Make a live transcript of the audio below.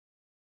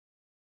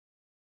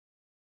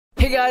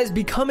Hey guys,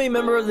 become a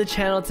member of the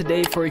channel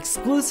today for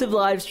exclusive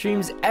live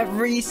streams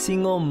every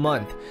single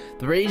month.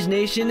 The Rage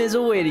Nation is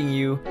awaiting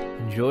you.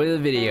 Enjoy the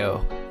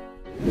video.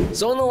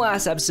 So in the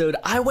last episode,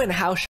 I went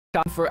house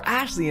shopping for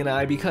Ashley and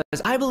I because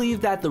I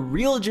believe that the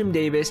real Jim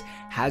Davis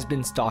has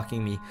been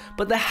stalking me,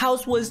 but the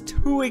house was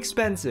too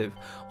expensive.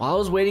 While I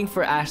was waiting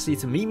for Ashley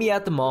to meet me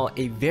at the mall,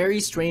 a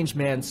very strange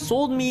man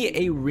sold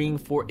me a ring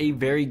for a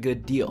very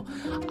good deal.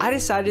 I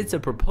decided to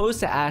propose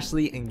to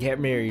Ashley and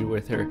get married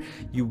with her.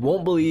 You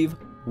won't believe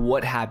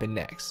what happened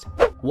next.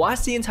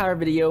 Watch the entire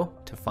video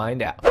to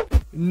find out.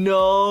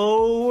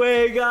 No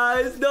way,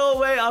 guys, no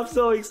way. I'm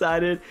so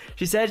excited.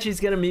 She said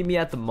she's gonna meet me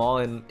at the mall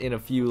in a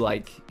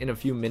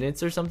few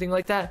minutes or something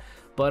like that.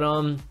 But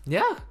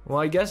yeah, well,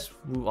 I guess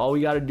all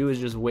we gotta do is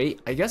just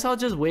wait. I guess I'll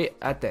just wait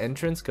at the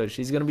entrance because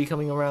she's gonna be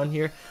coming around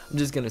here. I'm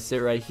just gonna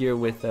sit right here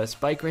with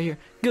Spike right here.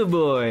 Good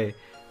boy.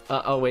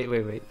 Oh,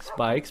 wait.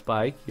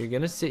 Spike, you're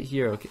gonna sit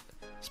here. Okay,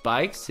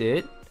 Spike,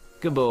 sit.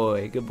 Good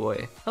boy, good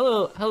boy.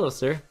 Hello,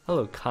 sir.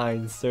 Hello,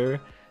 kind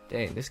sir.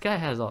 Dang, this guy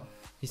has all.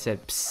 He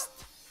said, psst.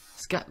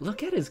 This guy,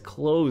 look at his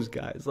clothes,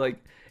 guys. Like,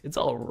 it's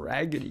all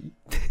raggedy.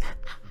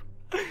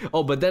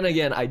 Oh, but then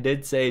again, I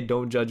did say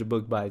don't judge a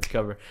book by its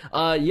cover.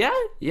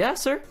 Yeah,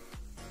 sir.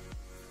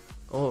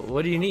 Oh,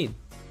 what do you need?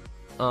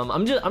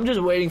 I'm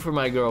just waiting for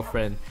my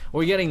girlfriend.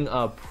 We're getting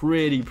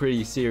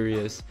pretty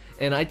serious,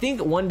 and I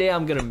think one day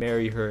I'm gonna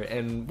marry her,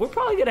 and we're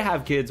probably gonna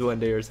have kids one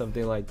day or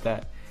something like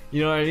that.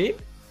 You know what I mean?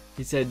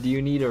 He said, do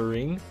you need a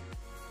ring?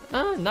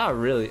 Not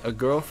really. A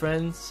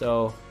girlfriend,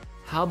 so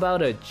how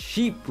about a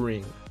cheap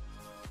ring?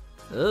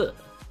 Ugh,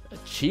 a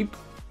cheap?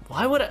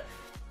 Why would I?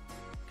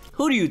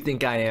 Who do you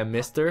think I am,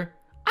 mister?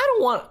 I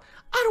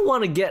don't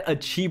want to get a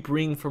cheap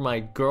ring for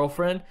my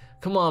girlfriend.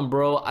 Come on,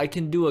 bro. I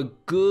can do a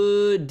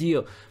good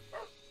deal.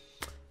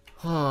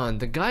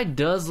 The guy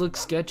does look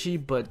sketchy,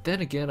 but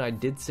then again, I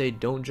did say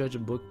don't judge a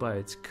book by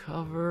its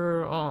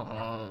cover.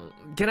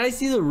 Can I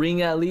see the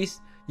ring at least?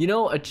 You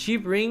know, a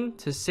cheap ring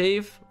to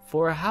save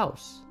for a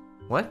house.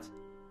 What?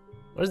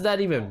 What does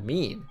that even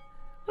mean?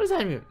 What does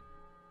that mean?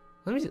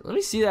 Let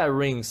me see that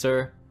ring,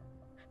 sir.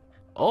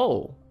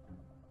 Oh.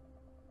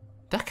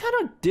 That kind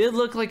of did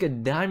look like a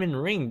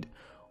diamond ring.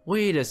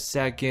 Wait a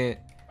second.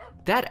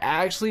 That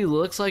actually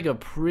looks like a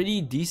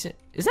pretty decent.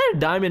 Is that a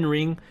diamond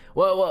ring?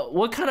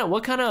 What kind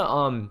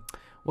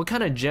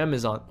of gem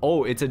is on?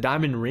 Oh, it's a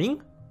diamond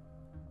ring?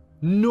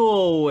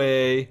 No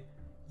way.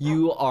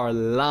 You are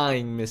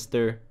lying,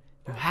 mister.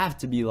 You have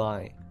to be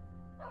lying.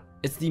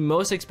 It's the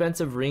most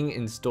expensive ring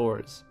in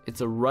stores. It's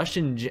a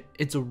Russian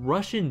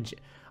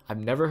I've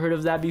never heard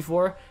of that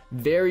before.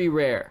 Very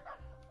rare.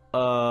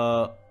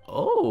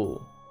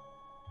 Oh.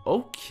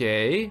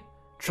 Okay.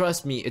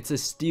 Trust me, it's a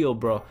steal,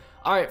 bro.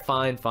 Alright,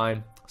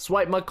 fine.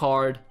 Swipe my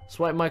card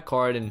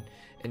and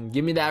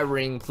give me that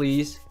ring,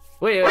 please.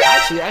 Wait,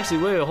 actually,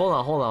 wait, hold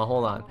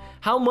on.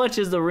 How much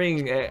is the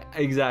ring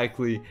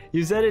exactly?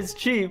 You said it's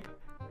cheap.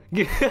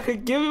 Give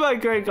me my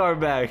credit card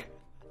back.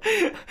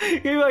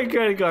 Give me my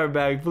credit card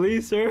back,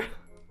 please, sir.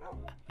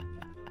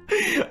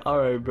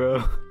 Alright,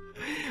 bro.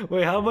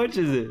 Wait, how much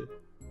is it?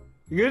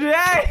 Good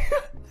day!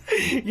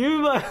 Give me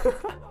my...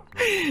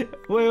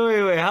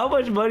 Wait. How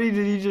much money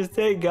did he just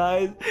take,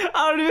 guys?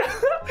 I don't even...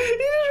 He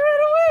just ran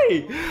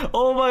away!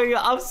 Oh my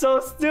god, I'm so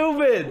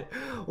stupid!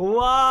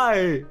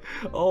 Why?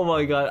 Oh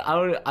my god,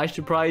 I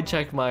should probably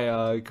check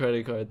my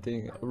credit card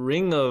thing.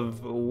 Ring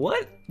of...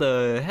 What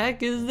the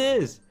heck is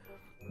this?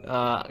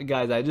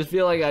 Guys, I just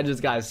feel like I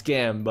just got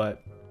scammed,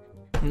 but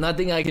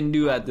nothing I can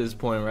do at this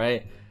point,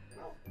 right?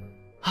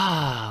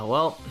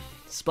 Well,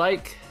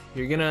 Spike,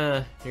 you're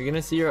gonna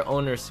see your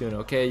owner soon,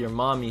 okay? Your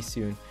mommy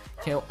soon.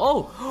 Can't.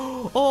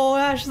 Oh,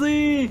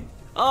 Ashley!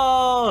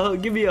 Oh,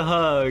 give me a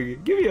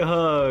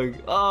hug.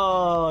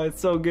 Oh,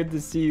 it's so good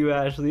to see you,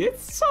 Ashley.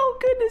 It's so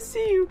good to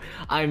see you.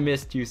 I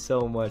missed you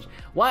so much.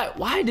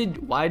 Why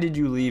did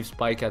you leave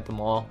Spike at the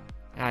mall,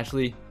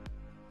 Ashley?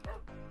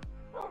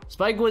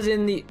 Spike was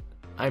in the...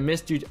 I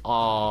missed you.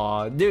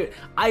 Aw, dude,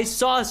 I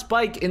saw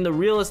Spike in the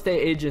real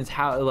estate agent's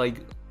house. Like,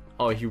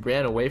 oh, he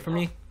ran away from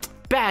me.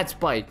 Bad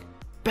Spike.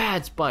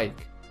 Why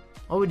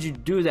would you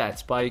do that,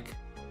 Spike?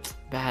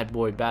 Bad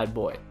boy.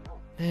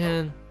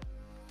 Man,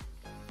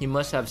 he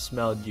must have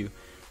smelled you.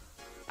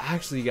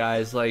 Actually,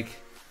 guys, like,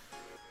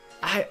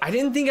 I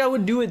didn't think I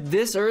would do it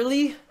this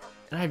early,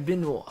 and I've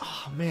been.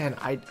 Oh man,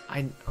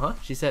 huh?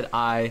 She said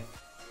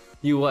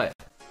you what?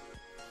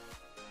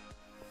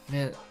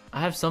 Man,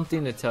 I have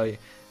something to tell you.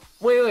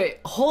 Wait,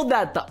 hold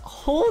that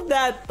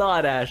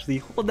thought, Ashley.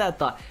 Hold that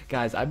thought.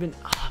 Guys, I've been,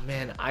 oh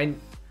man,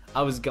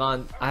 I was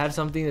gone. I have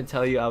something to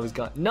tell you. I was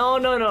gone. No.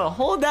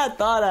 Hold that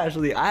thought,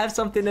 Ashley. I have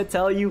something to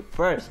tell you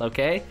first,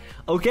 okay?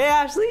 Okay,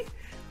 Ashley?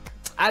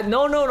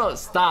 No.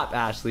 Stop,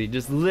 Ashley.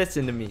 Just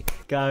listen to me.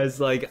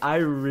 Guys, like,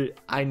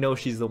 I know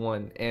she's the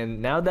one.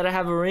 And now that I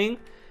have a ring,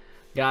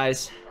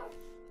 guys,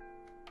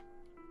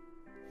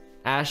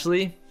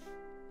 Ashley,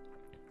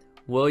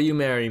 will you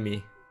marry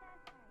me?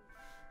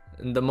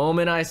 The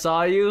moment I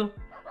saw you,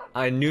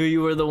 I knew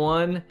you were the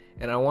one,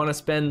 and I want to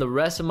spend the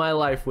rest of my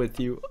life with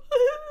you.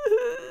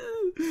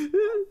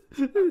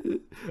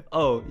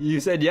 Oh, you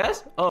said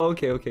yes? Oh,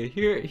 okay.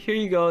 Here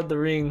you go, the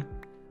ring.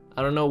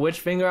 I don't know which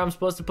finger I'm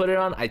supposed to put it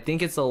on. I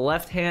think it's the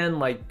left hand,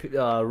 like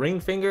ring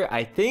finger.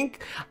 I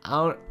think.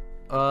 I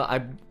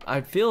don't.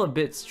 I feel a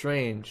bit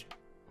strange.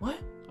 What?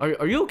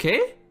 Are you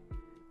okay?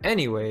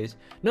 Anyways,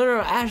 no.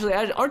 Ashley,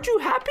 aren't you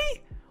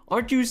happy?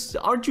 Aren't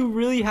you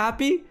really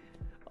happy?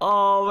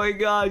 Oh my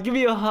God, give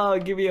me a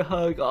hug.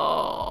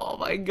 Oh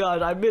my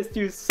God, I missed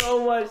you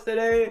so much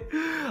today.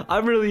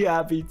 I'm really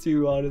happy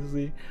too,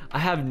 honestly. I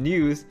have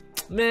news,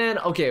 man.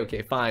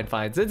 Okay,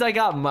 fine. Since I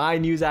got my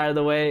news out of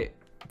the way,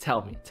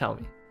 tell me,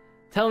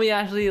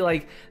 Ashley.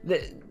 Like,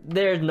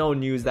 there's no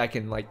news that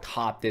can like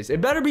top this.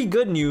 It better be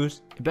good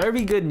news.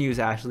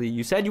 Ashley.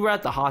 You said you were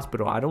at the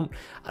hospital. I don't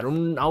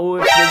know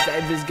if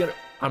this gonna.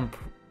 I'm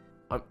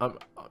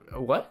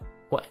what?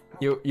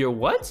 You're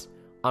what?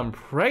 I'm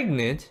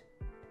pregnant.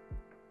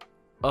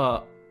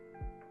 Are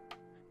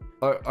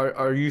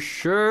you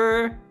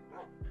sure?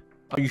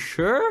 Are you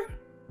sure?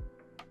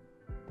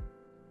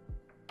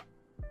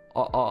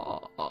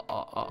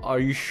 Are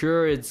you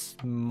sure it's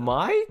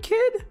my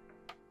kid?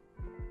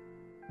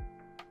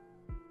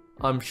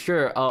 I'm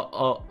sure.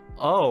 Oh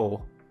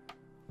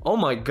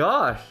my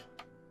gosh.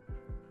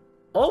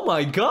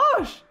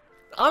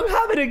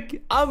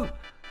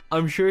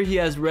 I'm sure he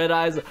has red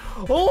eyes.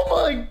 Oh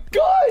my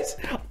gosh.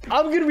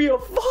 I'm gonna be a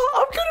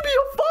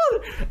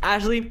father.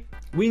 Ashley,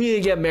 we need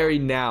to get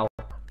married now.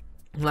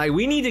 Like,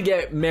 we need to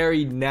get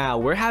married now.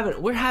 We're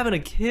having a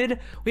kid.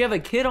 We have a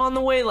kid on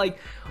the way. Like,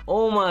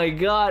 oh my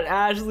God,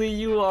 Ashley,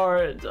 you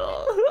are.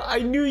 I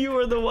knew you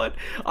were the one.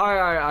 All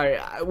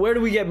right. Where do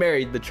we get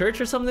married? The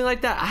church or something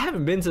like that? I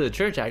haven't been to the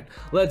church.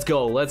 Let's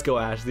go,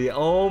 Ashley.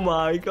 Oh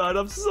my God,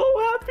 I'm so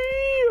happy.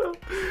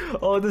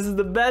 Oh, this is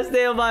the best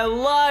day of my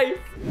life.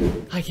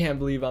 I can't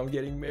believe I'm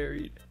getting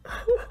married.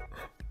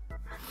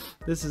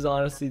 This is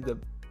honestly the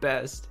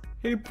best.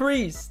 Hey,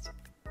 priest.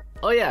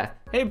 Oh yeah.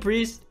 Hey,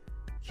 priest.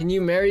 Can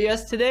you marry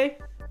us today?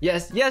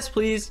 Yes,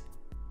 please.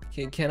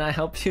 Can I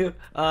help you?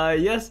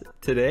 Yes,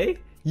 today?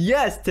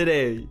 Yes,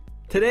 today.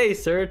 Today,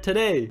 sir,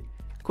 today.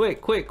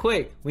 Quick.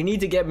 We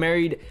need to get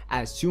married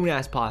as soon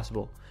as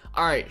possible.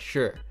 All right,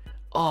 sure.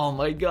 Oh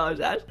my gosh,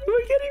 Ashley,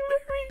 we're getting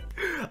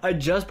married. I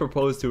just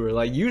proposed to her.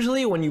 Like,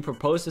 usually when you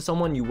propose to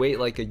someone, you wait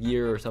like a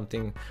year or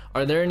something.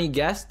 Are there any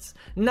guests?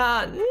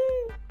 Nah.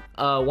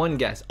 One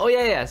guest. Oh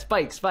yeah,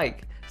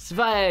 Spike,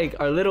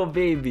 our little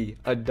baby.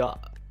 A dog.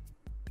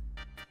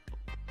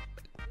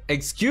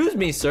 Excuse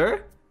me,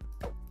 sir.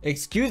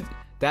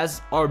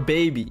 That's our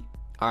baby.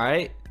 All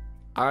right,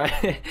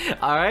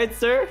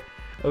 sir.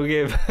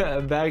 Okay,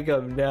 back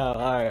up now.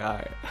 All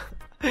right.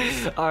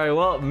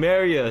 Well,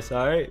 marry us.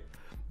 All right.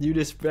 You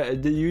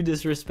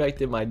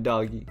disrespected my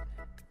doggy.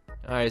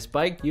 All right,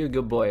 Spike, you're a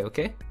good boy.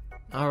 Okay.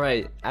 All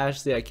right,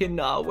 Ashley, I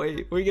cannot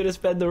wait. We're gonna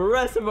spend the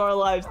rest of our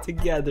lives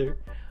together.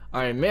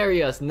 All right,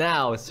 marry us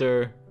now,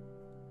 sir.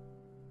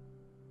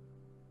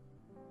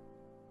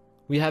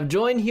 We have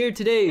joined here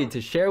today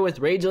to share with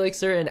Rage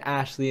Elixir and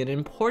Ashley an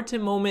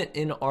important moment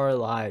in our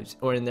lives,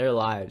 or in their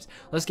lives.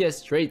 Let's get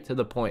straight to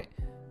the point.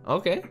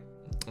 Okay,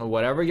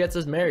 whatever gets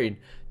us married.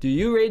 Do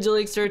you, Rage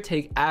Elixir,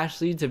 take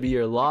Ashley to be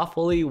your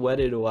lawfully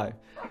wedded wife?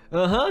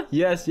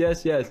 Yes.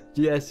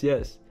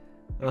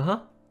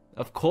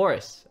 Of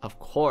course.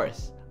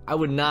 I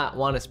would not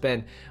want to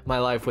spend my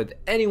life with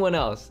anyone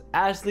else.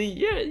 Ashley,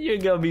 you're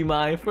gonna be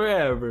mine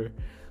forever.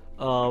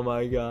 Oh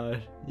my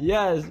gosh.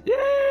 Yes,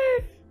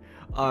 yay!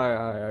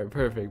 Alright,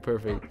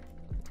 perfect.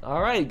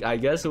 Alright, I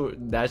guess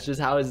that's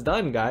just how it's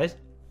done, guys.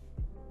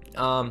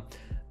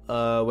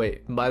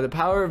 Wait. By the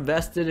power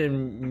vested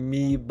in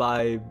me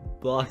by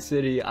Block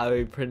City,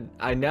 I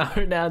now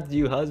pronounce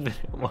you husband.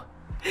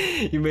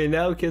 You may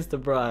now kiss the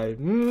bride.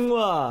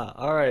 Mwah!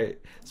 Alright,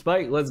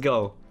 Spike, let's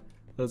go.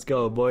 Let's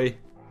go, boy.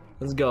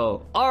 Let's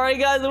go. Alright,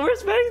 guys, and we're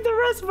spending the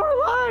rest of our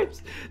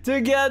lives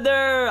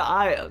together.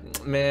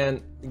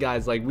 Man,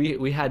 guys, like,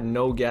 we had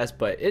no guess,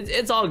 but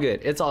it's all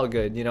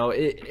good. You know,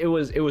 it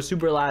was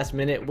super last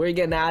minute. We're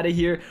getting out of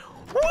here.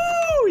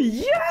 Woo!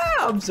 Yeah!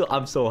 I'm so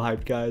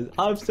hyped, guys.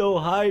 I'm so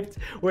hyped.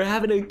 We're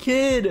having a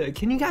kid.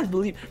 Can you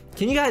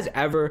guys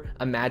ever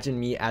imagine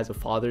me as a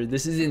father?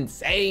 This is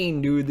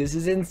insane, dude. This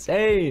is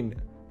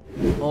insane.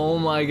 Oh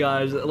my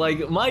gosh.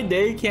 Like, my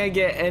day can't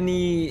get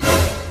any.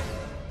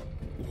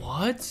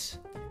 What?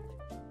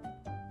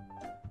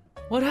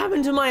 What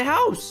happened to my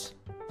house?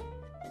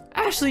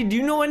 Ashley, do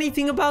you know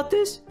anything about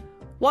this?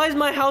 Why is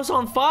my house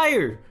on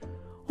fire?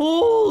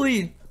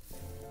 Holy.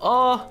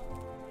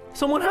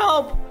 Someone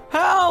help!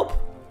 Help!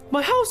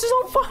 My house is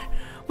on fire!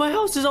 My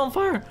house is on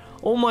fire!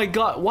 Oh my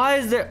god, why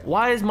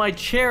is my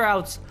chair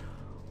out?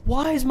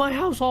 Why is my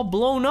house all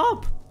blown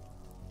up?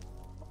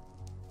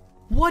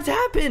 What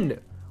happened?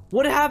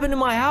 What happened to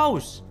my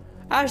house?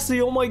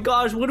 Ashley, oh my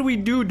gosh, what do we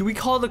do? Do we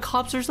call the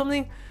cops or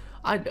something?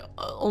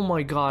 Oh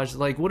my gosh,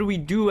 like, what do we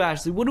do,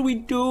 Ashley? What do we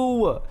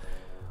do?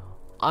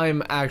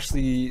 I'm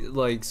actually,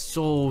 like,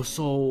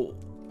 so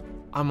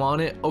I'm on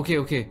it.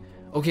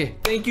 Okay,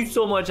 thank you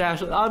so much,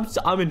 Ashley.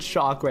 I'm in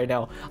shock right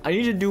now. I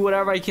need to do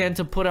whatever I can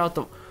to put out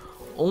the.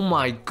 Oh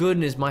my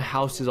goodness, my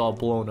house is all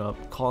blown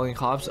up. Calling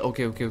cops.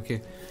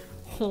 Okay.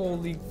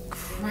 Holy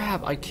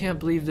crap, I can't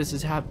believe this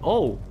is happening.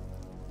 Oh,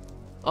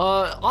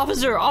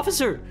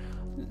 officer,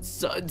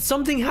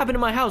 something happened to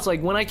my house.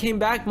 Like, when I came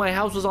back, my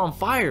house was on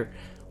fire.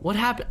 What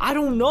happened? I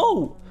don't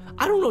know.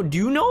 Do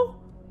you know?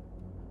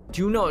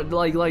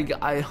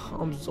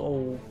 I'm so,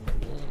 oh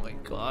my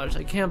gosh,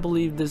 I can't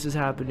believe this is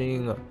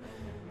happening.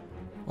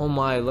 Oh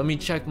my, let me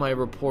check my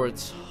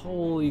reports.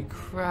 Holy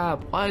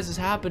crap, why is this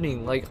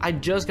happening? Like, I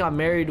just got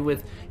married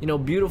with, you know,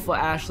 beautiful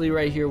Ashley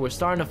right here. We're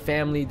starting a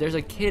family. There's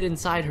a kid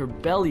inside her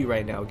belly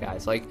right now,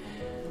 guys. Like,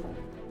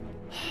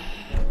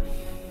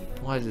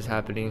 why is this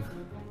happening?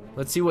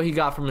 Let's see what he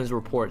got from his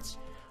reports.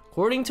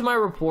 According to my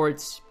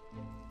reports,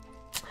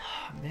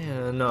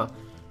 man,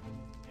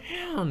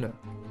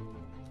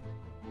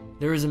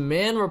 there is a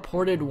man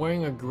reported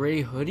wearing a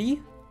gray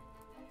hoodie.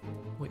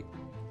 Wait,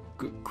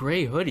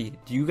 gray hoodie?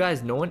 Do you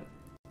guys know it?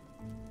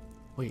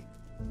 Wait,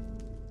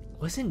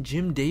 wasn't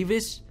Jim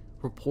Davis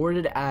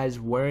reported as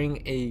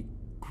wearing a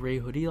gray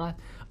hoodie last?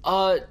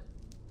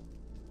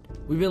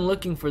 We've been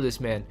looking for this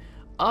man.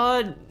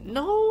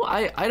 No,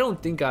 I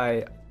don't think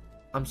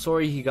I'm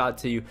sorry he got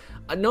to you.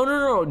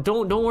 No,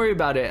 don't worry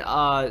about it.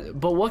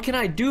 But what can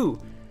I do?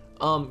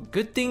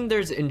 Good thing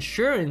there's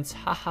insurance.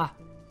 Haha.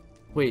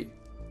 Wait.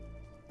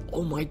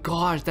 Oh my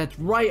gosh, that's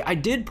right. I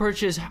did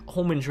purchase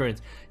home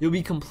insurance. You'll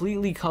be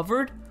completely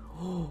covered.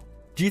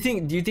 Do you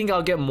think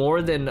I'll get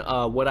more than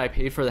what I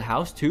paid for the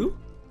house too?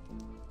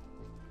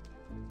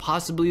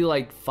 Possibly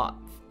like 5.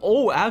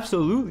 Oh,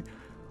 absolutely.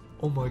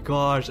 Oh my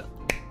gosh.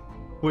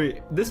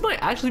 Wait, this might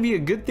actually be a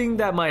good thing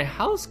that my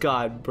house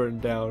got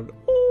burned down.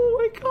 Oh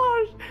my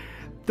gosh.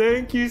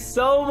 Thank you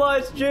so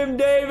much, Jim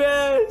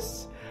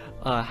Davis.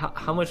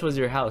 How much was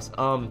your house?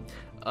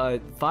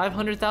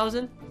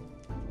 500,000?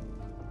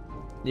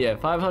 Yeah,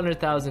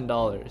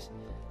 $500,000.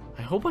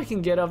 I hope I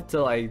can get up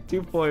to like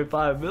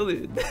 2.5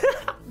 million.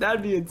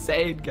 That'd be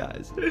insane,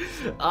 guys.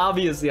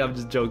 Obviously, I'm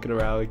just joking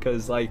around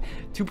because like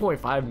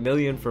 2.5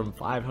 million from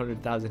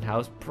 500,000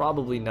 house,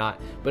 probably not.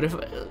 But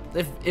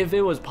if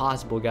it was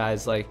possible,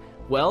 guys, like,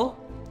 well,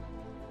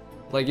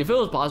 like if it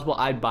was possible,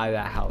 I'd buy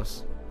that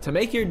house. To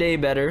make your day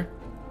better,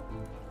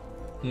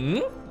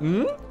 you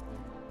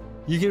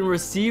can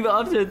receive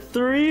up to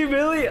 3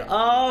 million.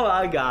 Oh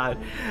my God,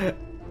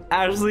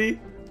 Ashley,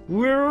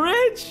 we're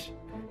rich.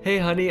 Hey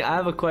honey, I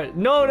have a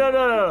question.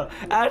 No.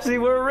 Ashley,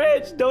 we're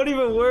rich. Don't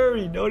even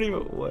worry.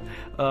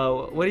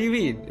 What do you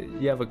mean?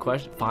 You have a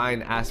question?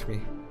 Fine, ask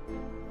me.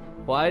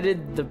 Why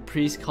did the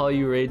priest call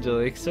you Rage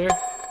Elixir?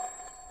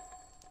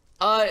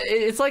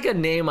 It's like a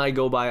name I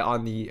go by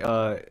on the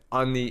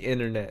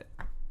internet.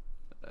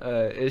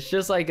 It's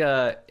just like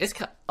oh,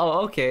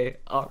 okay.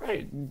 All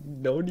right.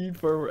 No need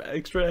for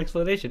extra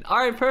explanation. All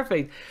right,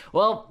 perfect.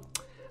 Well,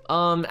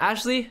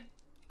 Ashley,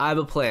 I have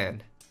a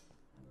plan.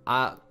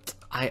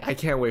 I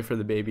can't wait for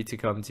the baby to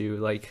come too.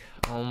 Like,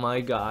 oh my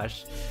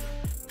gosh.